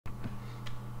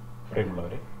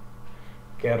പ്രിയമുള്ളവരെ,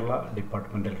 Kerala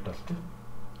departmental test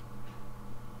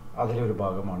അതിലൊരു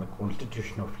ഭാഗമാണ്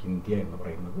കോൺസ്റ്റിറ്റ്യൂഷൻ ഓഫ് ഇന്ത്യ എന്ന്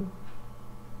പറയുന്നത്.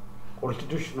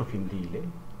 കോൺസ്റ്റിറ്റ്യൂഷൻ ഓഫ് ഇന്ത്യയിലെ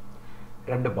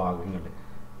രണ്ട് ഭാഗങ്ങൾ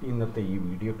ഇന്നത്തെ ഈ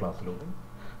വീഡിയോ ക്ലാസ്സിലൂടെ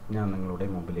ഞാൻ നിങ്ങളുടെ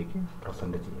മുമ്പിലേക്ക്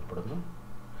പ്രസൻറ്റ് ചെയ്യപ്പെടുന്നു.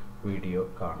 വീഡിയോ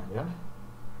കാണുക.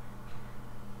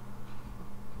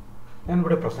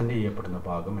 ഞാനിവിടെ പ്രസൻറ്റ് ചെയ്യപ്പെടുന്ന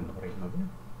ഭാഗം എന്ന് പറയുന്നത്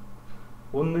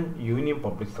ഒന്ന് യൂണിയൻ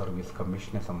പബ്ലിക് സർവീസ്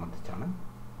കമ്മീഷനെ സംബന്ധിച്ചാണ്.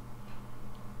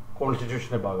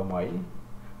 കോൺസ്റ്റിറ്റ്യൂഷൻ്റെ ഭാഗമായി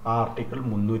ആർട്ടിക്കിൾ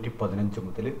 315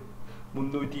 മുതൽ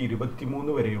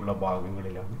 323 വരെയുള്ള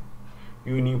ഭാഗങ്ങളിലാണ്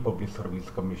യൂണിയൻ പബ്ലിക്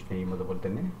സർവീസ് കമ്മീഷനെയും അതുപോലെ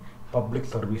തന്നെ public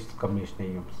service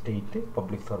കമ്മീഷനെയും state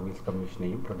public service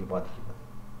കമ്മീഷനെയും പ്രതിപാദിക്കുന്നത്.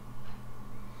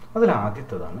 അതിൽ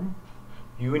ആദ്യത്തേതാണ്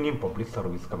യൂണിയൻ പബ്ലിക്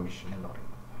സർവീസ് കമ്മീഷൻ എന്ന്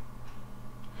പറയുന്നത്.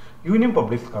 യൂണിയൻ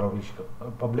പബ്ലിക്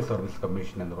സർവീസ്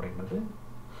കമ്മീഷൻ എന്ന് പറയുന്നത്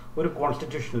ഒരു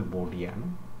കോൺസ്റ്റിറ്റ്യൂഷണൽ ബോഡിയാണ്.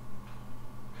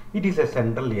 It is A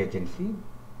central agency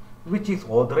which is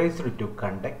authorized to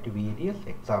conduct various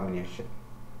examination.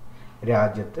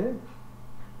 രാജ്യത്ത്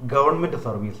ഗവൺമെൻറ്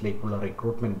സർവീസിലേക്കുള്ള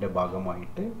റിക്രൂട്ട്മെൻറ്റിൻ്റെ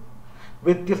ഭാഗമായിട്ട്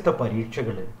വ്യത്യസ്ത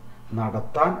പരീക്ഷകൾ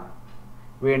നടത്താൻ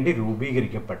വേണ്ടി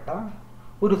രൂപീകരിക്കപ്പെട്ട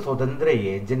ഒരു സ്വതന്ത്ര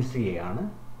ഏജൻസിയെയാണ്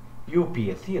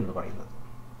UPSC എന്ന് പറയുന്നത്.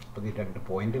 അപ്പോൾ ഈ രണ്ട്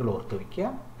പോയിന്റുകൾ ഓർത്ത് വയ്ക്കുക.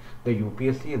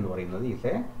 UPSC എന്ന് പറയുന്നത് is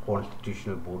A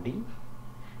constitutional body.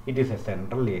 It is A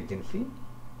central agency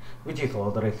which is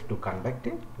authorized to conduct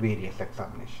various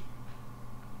examination.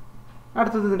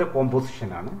 അടുത്തത് ഇതിൻ്റെ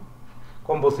കോമ്പോസിഷനാണ്.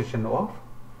 Composition of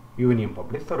union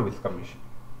public service commission.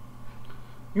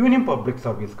 Union public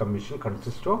service commission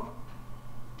consist of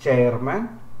chairman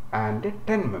and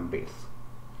 10 members.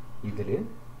 ഇതിൽ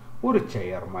ഒരു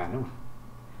ചെയർമാനും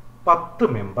 10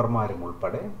 മെമ്പർമാരും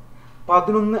ഉൾപ്പെടെ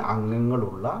 11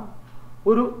 അംഗങ്ങളുള്ള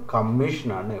ഒരു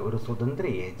കമ്മീഷനാണ്, ഒരു സ്വതന്ത്ര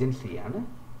ഏജൻസിയാണ്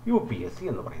UPSC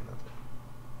എന്ന് പറയുന്നത്.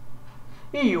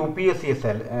 ഈ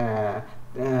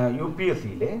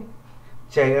UPSCയിലെ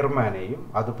ചെയർമാനെയും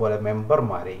അതുപോലെ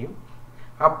മെമ്പർമാരെയും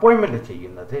അപ്പോയിൻമെൻ്റ്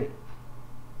ചെയ്യുന്നത്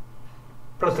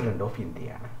പ്രസിഡന്റ് ഓഫ്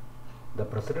ഇന്ത്യയാണ്. The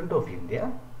president of India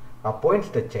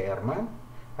appoints the chairman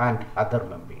and other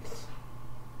members.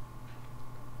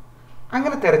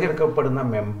 അങ്ങനെ തിരഞ്ഞെടുക്കപ്പെടുന്ന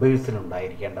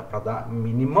മെമ്പേഴ്സിനുണ്ടായിരിക്കേണ്ട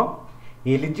മിനിമം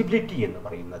എലിജിബിലിറ്റി എന്ന്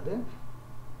പറയുന്നത്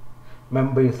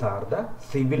members are the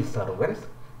civil servants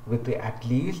with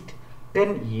at least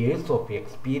 10 years of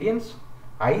experience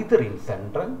either in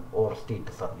central or state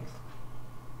service.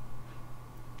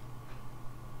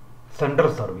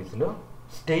 Central സർവീസിലോ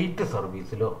state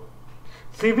സർവീസിലോ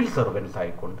civil servants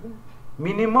ആയിക്കൊണ്ട്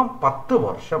minimum 10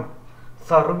 വർഷം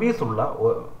service ഉള്ള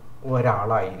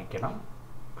ഒരാളായിരിക്കണം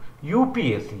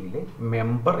UPSCയിലെ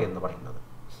member എന്ന് പറയുന്നത്.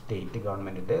 State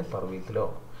ഗവൺമെൻറ്റിൻ്റെ സർവീസിലോ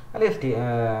അല്ലെങ്കിൽ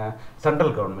സെൻട്രൽ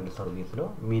ഗവൺമെൻറ് സർവീസിലോ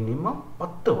മിനിമം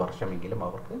 10 വർഷമെങ്കിലും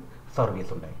അവർക്ക്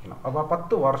സർവീസ് ഉണ്ടായിരിക്കണം. അപ്പോൾ ആ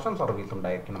 10 വർഷം സർവീസ്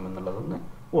ഉണ്ടായിരിക്കണം എന്നുള്ളതൊന്ന്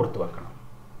ഓർത്തു വെക്കണം.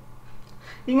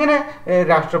 ഇങ്ങനെ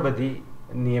രാഷ്ട്രപതി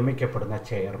നിയമിക്കപ്പെടുന്ന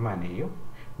ചെയർമാനെയും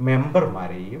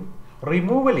മെമ്പർമാരെയും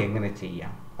റിമൂവൽ എങ്ങനെ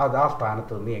ചെയ്യാം, അത് ആ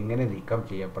സ്ഥാനത്ത് നിന്ന് എങ്ങനെ നീക്കം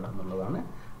ചെയ്യപ്പെടാം എന്നുള്ളതാണ്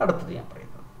അടുത്തത് ഞാൻ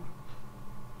പറയുന്നത്.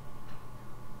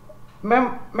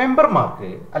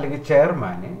 മെമ്പർമാർക്ക് അല്ലെങ്കിൽ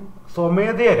ചെയർമാന്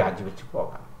സ്വമേധയാ രാജിവെച്ച്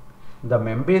പോകാം. The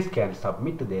members can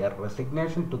submit their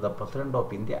resignation to the President of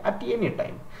India at any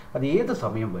time. അത് ഏത്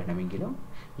സമയം വേണമെങ്കിലും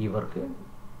ഇവർക്ക്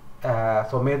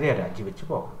സ്വമേധയാ രാജിവെച്ച്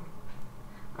പോകാം.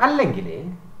 അല്ലെങ്കിൽ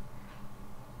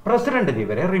പ്രസിഡന്റിന്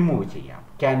ഇവരെ റിമൂവ് ചെയ്യാം.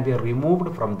 Can be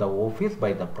removed from the office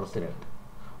by the president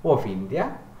of India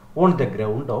on the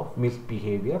ground of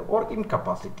misbehaviour or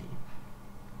incapacity.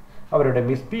 അവരുടെ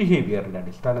മിസ്ബിഹേവിയറിൻ്റെ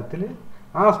അടിസ്ഥാനത്തിൽ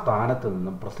ആ സ്ഥാനത്ത്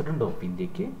നിന്നും പ്രസിഡന്റ് ഓഫ്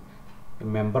ഇന്ത്യക്ക്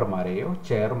മെമ്പർമാരെയോ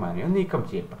ചെയർമാനെയോ നീക്കം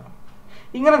ചെയ്യപ്പെടണം.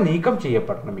 ഇങ്ങനെ നീക്കം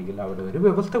ചെയ്യപ്പെടണമെങ്കിൽ അവിടെ ഒരു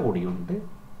വ്യവസ്ഥ കൂടിയുണ്ട്.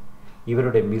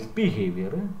 ഇവരുടെ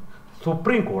മിസ്ബിഹേവിയർ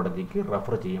സുപ്രീം കോടതിക്ക്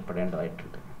റെഫർ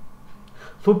ചെയ്യപ്പെടേണ്ടതായിട്ടുണ്ട്.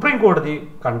 സുപ്രീം കോടതി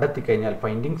കണ്ടെത്തി കഴിഞ്ഞാൽ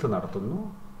ഫൈൻഡിങ്സ് നടത്തുന്നു.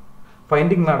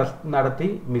 ഫൈൻഡിങ് നടത്തി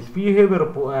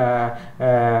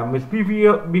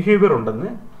മിസ്ബിഹേവിയർ ഉണ്ടെന്ന്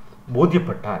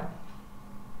ബോധ്യപ്പെട്ടാൽ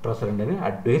പ്രസിഡന്റിന്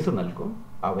അഡ്വൈസ് നൽകും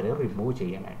അവരെ റിമൂവ്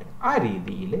ചെയ്യാനായിട്ട്. ആ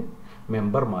രീതിയിൽ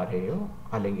മെമ്പർമാരെയോ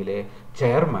അല്ലെങ്കിൽ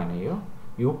ചെയർമാനെയോ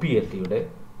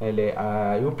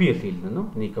UPSCയിൽ നിന്നും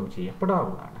നീക്കം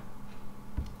ചെയ്യപ്പെടാവുന്നതാണ്.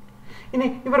 ഇനി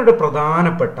ഇവരുടെ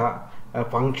പ്രധാനപ്പെട്ട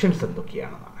ഫങ്ഷൻസ്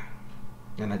എന്തൊക്കെയാണെന്നാണ്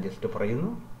ഞാൻ ജസ്റ്റ്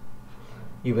പറയുന്നു.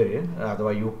 ഇവർ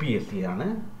അഥവാ UPSC ആണ്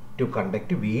to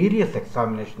conduct various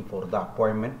examination for the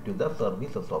appointment to the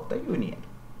services of the union.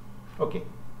 Okay.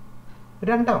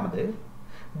 രണ്ടാമത്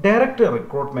direct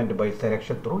recruitment by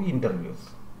selection through interviews.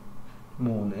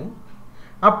 3.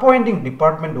 Appointing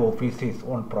department officers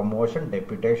on promotion,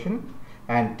 deputation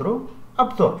and through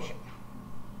absorption.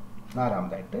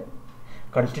 4.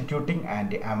 Constituting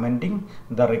and amending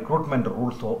the recruitment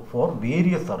rules for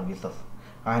various services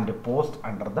and post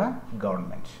under the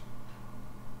government.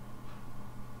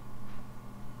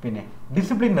 പിന്നെ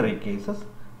disciplinary cases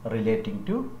relating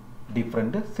to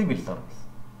different civil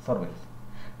service.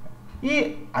 ഈ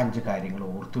 5 കാര്യങ്ങൾ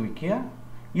ഓർത്തു വയ്ക്കുക.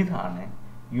 ഇതാണ്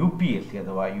UPSC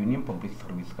അഥവാ union public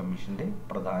service കമ്മീഷൻ്റെ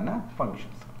പ്രധാന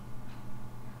functions.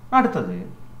 അടുത്തത്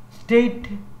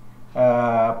സ്റ്റേറ്റ്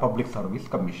പബ്ലിക് സർവീസ്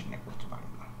കമ്മീഷനെ കുറിച്ച്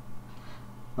പറയുന്നത്.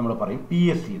 നമ്മൾ പറയും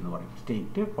PSC എന്ന് പറയും,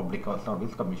 state public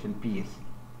service commission PSC.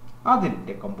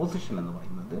 അതിൻ്റെ കമ്പോസിഷൻ എന്ന്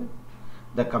പറയുന്നത്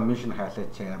the commission has A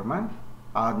chairman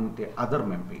and other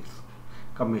members.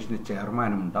 Commission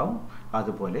ചെയർമാനും ഉണ്ടാവും,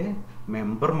 അതുപോലെ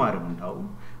മെമ്പർമാരും ഉണ്ടാവും.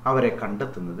 അവരെ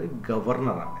കണ്ടെത്തുന്നത്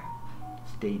ഗവർണറാണ്.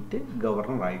 സ്റ്റേറ്റ്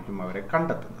ഗവർണറായിരിക്കും അവരെ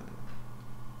കണ്ടെത്തുന്നത്.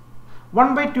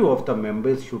 1/2 of the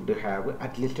members should have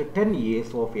at least 10 years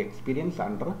of experience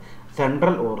under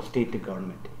central or state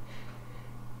government.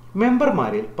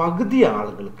 മെമ്പർമാരിൽ പകുതി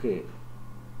ആളുകൾക്ക്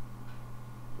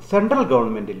സെൻട്രൽ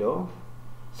ഗവൺമെൻറ്റിലോ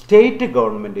സ്റ്റേറ്റ്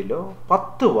ഗവൺമെൻറ്റിലോ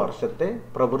 10 വർഷത്തെ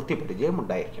പ്രവൃത്തി പരിചയം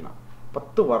ഉണ്ടായിരിക്കണം.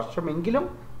 10 വർഷമെങ്കിലും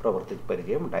പ്രവൃത്തി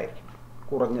പരിചയം ഉണ്ടായിരിക്കണം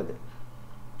കുറഞ്ഞത്.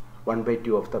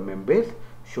 1/2 of the members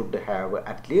should have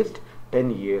at least 10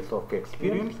 years of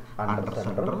experience under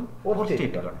central or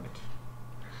state government.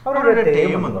 അവരുടെ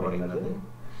ടേം എന്ന് പറയുന്നത്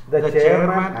the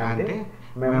chairman and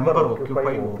member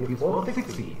occupy office four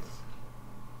 6 years.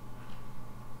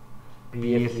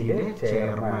 PSCയിലെ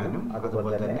ചെയർമാനും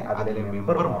അതുപോലെ തന്നെ അതിലെ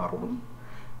മെമ്പർമാർക്കും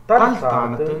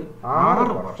തൽസ്ഥാനത്ത്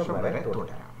 6 വർഷം വരെ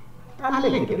തുടരാം.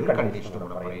 അല്ലെങ്കിൽ കണ്ടീഷനോട്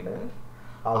പറയുന്നത്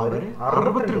അവർ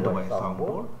 62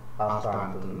 വയസ്സാകുമ്പോൾ ആ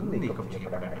സ്ഥാനത്ത് നിന്ന് നീക്കം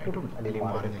ചെയ്യപ്പെടാനായിട്ടുണ്ട്, അല്ലെങ്കിൽ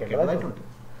മാറി നിൽക്കേണ്ടതായിട്ടുണ്ട്.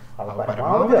 അവർ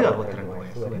പരമാവധി 62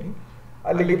 വയസ്സ് വരെ,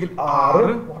 അല്ലെങ്കിൽ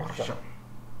 6 വർഷം.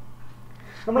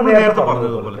 നമ്മൾ നേരത്തെ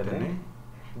പറഞ്ഞതുപോലെ തന്നെ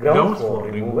grounds for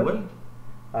removal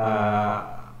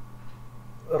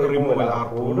R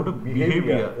Ford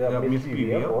behaviour,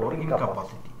 misbehaviour or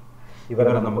incapacity.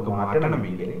 ഇവരെ നമുക്ക്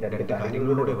മാറ്റണമെങ്കിൽ 2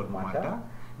 കാര്യങ്ങളിലൂടെ ഇവർക്ക് മാറ്റാം.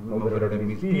 ഇവരുടെ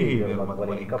മിസ്ബിഹേവിയറും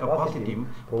അതുപോലെ ഇൻകപ്പാസിറ്റിയും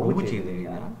പ്രൂവ് ചെയ്ത്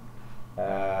കഴിഞ്ഞാൽ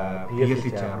PSC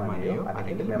ചെയർമാനെയോ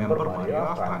അല്ലെങ്കിൽ മെമ്പർമാരെയോ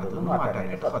ആ സ്ഥാനത്ത് നിന്ന്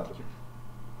മാറ്റാനായിട്ട് സാധിക്കും.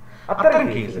 അത്തരം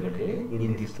കേസുകളിൽ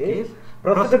in this case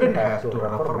president has to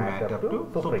refer matter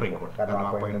to supreme കോടതി. കാരണം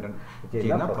അപ്പോയിന്റ്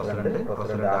ചെയ്യുന്ന പ്രസിഡന്റ്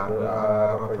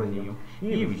റെഫർ ചെയ്യും.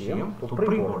 ഈ വിഷയം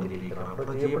സുപ്രീം കോടതിയിലേക്ക് റെഫർ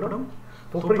ചെയ്യപ്പെടും.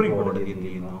 സുപ്രീം കോടതി എന്ത്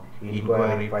ചെയ്യുന്നു?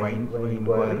 Inquiry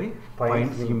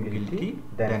finds him guilty,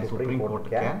 then supreme court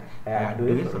can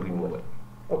advice removal.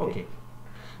 Okay,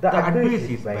 the advice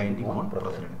is binding on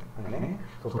president. അങ്ങനെ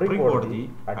സുപ്രീം കോടതി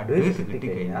അഡ്വൈസ്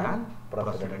കിട്ടിക്കഴിഞ്ഞാൽ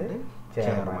പ്രസിഡന്റ്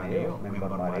ചെയർമാനെയോ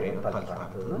മെമ്പർമാരെയോ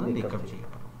തൽസ്ഥാനത്ത് നിന്ന് നീക്കം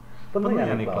ചെയ്യപ്പെടും. ഇപ്പം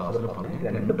ഞാൻ ഈ ക്ലാസ്സിൽ പറഞ്ഞ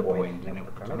 2 പോയിന്റിനെ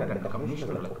കുറിച്ചാണ്, 2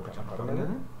 കമ്മീഷനുകളെ കുറിച്ചാണ്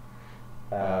പറഞ്ഞത്.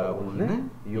 ഒന്ന്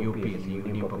UPSC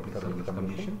union public service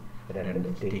commission, 2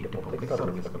 state public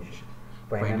service commission.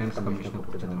 Finance കമ്മീഷനെ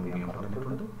കുറിച്ച് നമുക്ക് ഞാൻ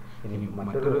പറഞ്ഞിട്ടുണ്ട്. ഇനി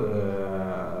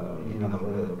നമ്മൾ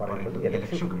പറയുന്നത്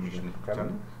ഇലക്ഷൻ കമ്മീഷനെ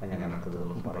കുറിച്ചാണ് ഞാൻ അടുത്ത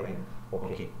ദിവസം പറയാം.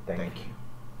 Okay, thank you.